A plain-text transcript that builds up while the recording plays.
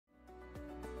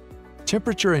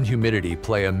Temperature and humidity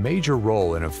play a major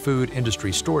role in a food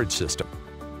industry storage system.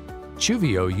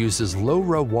 Chuvio uses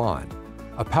LoRaWAN,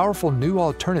 a powerful new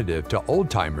alternative to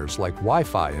old-timers like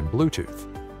Wi-Fi and Bluetooth.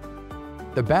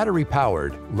 The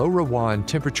battery-powered LoRaWAN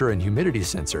temperature and humidity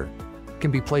sensor can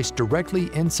be placed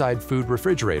directly inside food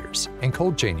refrigerators and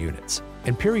cold chain units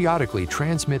and periodically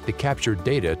transmit the captured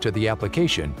data to the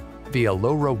application via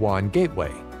LoRaWAN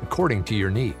gateway according to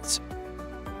your needs.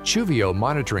 Chuvio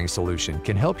monitoring solution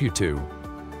can help you to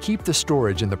keep the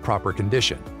storage in the proper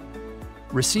condition,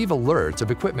 receive alerts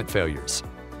of equipment failures,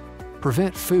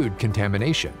 prevent food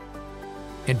contamination,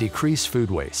 and decrease food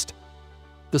waste.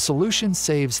 The solution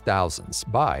saves thousands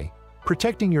by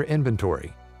protecting your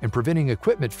inventory and preventing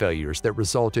equipment failures that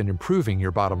result in improving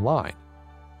your bottom line.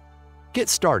 Get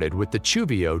started with the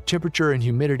Chuvio temperature and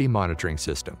humidity monitoring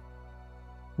system.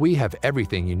 We have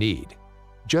everything you need.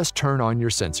 Just turn on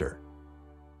your sensor.